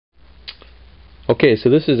Okay, so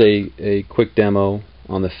this is a quick demo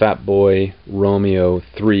on the Fatboy Romeo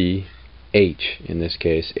 3 H, in this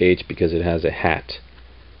case. H because it has a hat,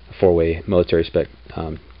 a four-way military spec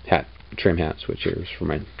trim hat switchers for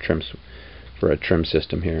my trims, for a trim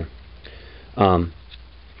system here.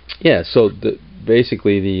 Yeah, so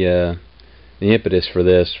basically the impetus for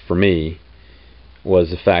this, for me, was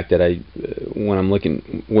the fact that when I'm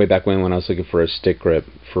looking, way back when I was looking for a stick grip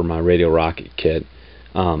for my Radial Rocket kit,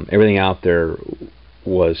 everything out there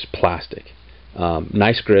was plastic.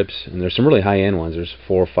 Nice grips, and there's some really high-end ones. There's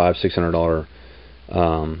 $400, $500,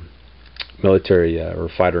 $600 military or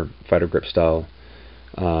fighter grip style,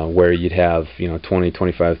 where you'd have 20,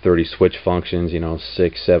 25, 30 switch functions,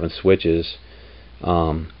 6, 7 switches.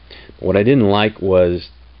 What I didn't like was,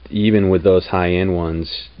 even with those high-end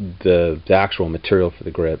ones, the actual material for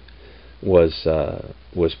the grip was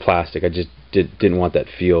plastic. I just didn't want that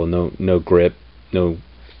feel. No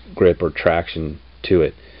grip or traction to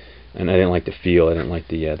it, and I didn't like the feel. I didn't like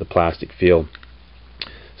the plastic feel.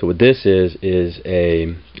 So what this is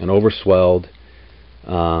an overswelled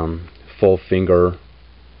full finger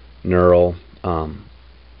knurl,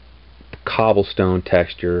 cobblestone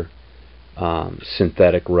texture,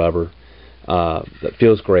 synthetic rubber that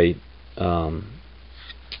feels great, and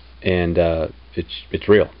it's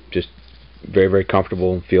real. Just very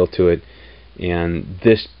comfortable feel to it. And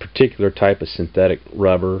this particular type of synthetic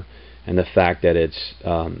rubber, and the fact that it's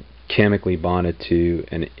chemically bonded to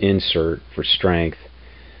an insert for strength,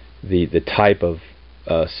 the type of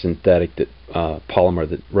synthetic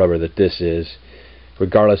polymer rubber that this is,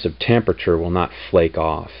 regardless of temperature, will not flake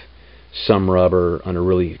off. Some rubber under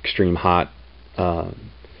really extreme hot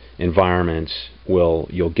environments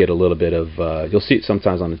you'll get a little bit of you'll see it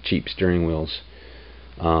sometimes on the cheap steering wheels.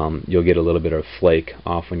 You'll get a little bit of flake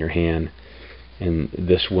off on your hand, and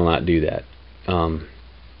this will not do that.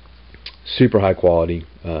 Super high quality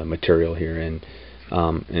material here, and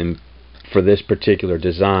for this particular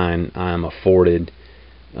design, I'm afforded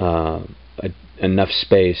enough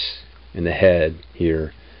space in the head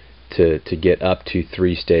here to get up to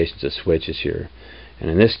 3 stations of switches here. And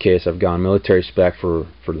in this case, I've gone military spec for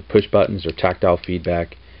the push buttons or tactile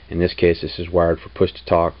feedback. In this case, this is wired for push to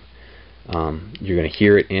talk. You're going to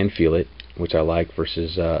hear it and feel it, which I like,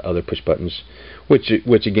 versus other push buttons, which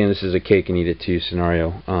again, this is a cake and eat it too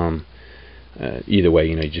scenario. Either way,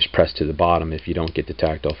 you just press to the bottom if you don't get the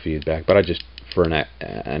tactile feedback. But I just, for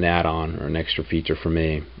an add-on or an extra feature for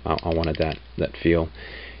me, I wanted that feel.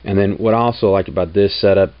 And then what I also like about this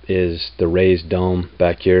setup is the raised dome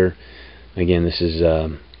back here. Again, this is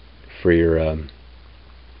for your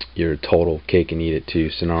total cake and eat it too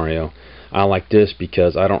scenario. I like this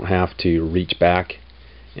because I don't have to reach back,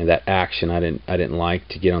 and that action I didn't like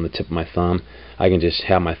to get on the tip of my thumb. I can just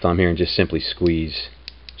have my thumb here and just simply squeeze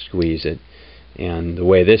it. And the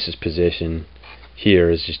way this is positioned here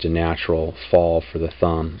is just a natural fall for the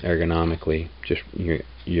thumb ergonomically. Just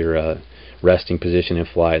your resting position in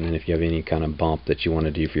flight, and then if you have any kind of bump that you want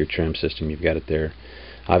to do for your trim system, you've got it there.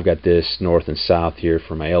 I've got this north and south here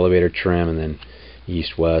for my elevator trim, and then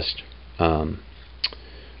east, west, right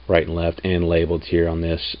and left, and labeled here on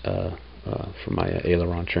this for my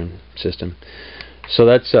aileron trim system. So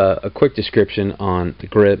that's a quick description on the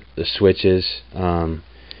grip, the switches.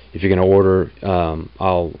 If you're going to order,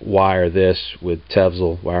 I'll wire this with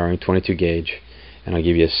Tevzel wiring, 22 gauge, and I'll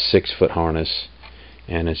give you a 6-foot harness,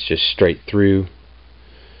 and it's just straight through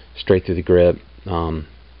the grip.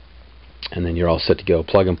 And then you're all set to go,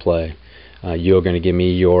 plug and play. You're going to give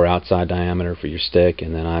me your outside diameter for your stick,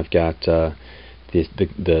 and then I've got the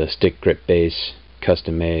stick grip base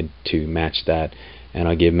custom made to match that, and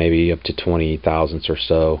I'll give maybe up to 20 thousandths or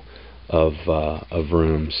so of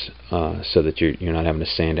rooms, so that you're not having to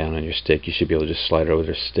sand down on your stick. You should be able to just slide it over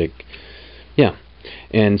the stick. Yeah.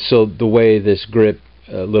 And so the way this grip,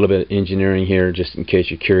 a little bit of engineering here, just in case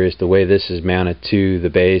you're curious, the way this is mounted to the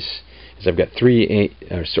base, I've got 2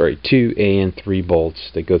 AN3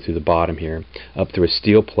 bolts that go through the bottom here, up through a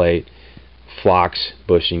steel plate, flocks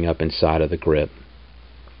bushing up inside of the grip.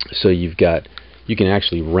 So you can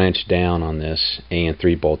actually wrench down on this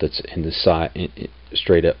AN3 bolt that's in the side,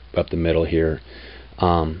 straight up the middle here,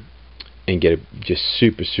 and get a just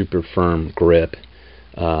super firm grip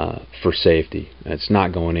for safety. It's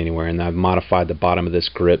not going anywhere, and I've modified the bottom of this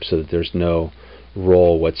grip so that there's no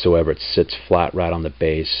roll whatsoever. It sits flat right on the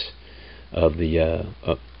base of the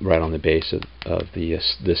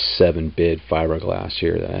this 7-bid fiberglass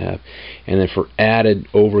here that I have. And then for added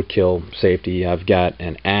overkill safety, I've got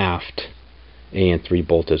an aft AN3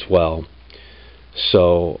 bolt as well.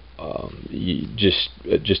 So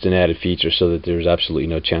just an added feature so that there's absolutely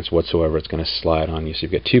no chance whatsoever it's going to slide on you. So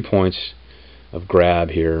you've got 2 points grab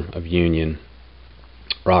here, of union,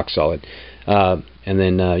 rock solid. And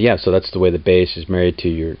then yeah, so that's the way the base is married to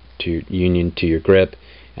your union to your grip,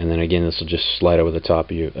 and then again this will just slide over the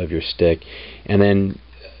top of your stick. And then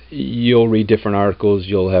you'll read different articles,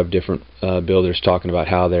 you'll have different builders talking about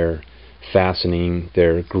how they're fastening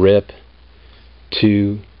their grip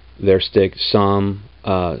to their stick. Some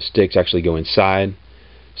sticks actually go inside,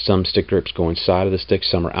 some stick grips go inside of the stick,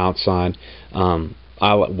 some are outside.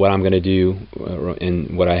 What I'm going to do,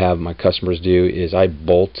 and what I have my customers do, is I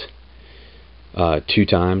bolt 2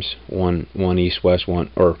 times, one east-west,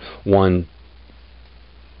 one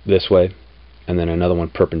this way, and then another one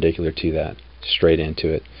perpendicular to that, straight into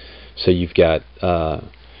it. So you've got A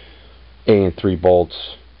and 3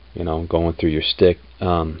 bolts, you know, going through your stick,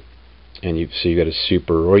 and so you got a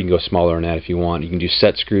super, or you can go smaller than that if you want. You can do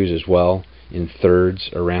set screws as well in thirds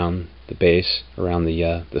around the base, around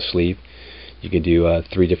the sleeve. You can do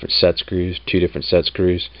 3 different set screws, 2 different set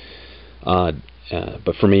screws. But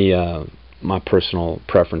for me, my personal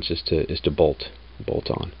preference is to bolt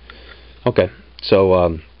on. Okay,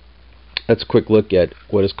 so that's a quick look at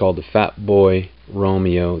what is called the Fat Boy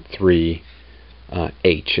Romeo 3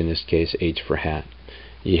 H, in this case H for hat.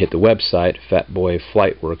 You hit the website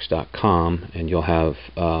fatboyflightworks.com and you'll have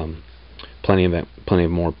plenty of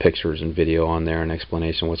more pictures and video on there, and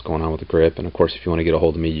explanation of what's going on with the grip. And of course, if you want to get a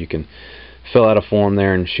hold of me, you can fill out a form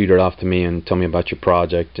there and shoot it off to me and tell me about your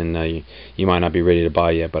project. And you might not be ready to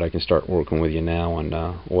buy yet, but I can start working with you now on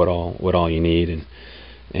what all you need.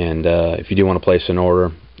 And if you do want to place an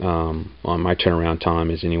order, on my turnaround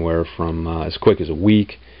time is anywhere from as quick as a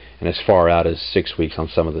week and as far out as 6 weeks on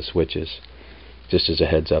some of the switches, just as a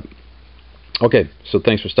heads up. Okay, so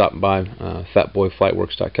thanks for stopping by,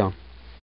 fatboyflightworks.com.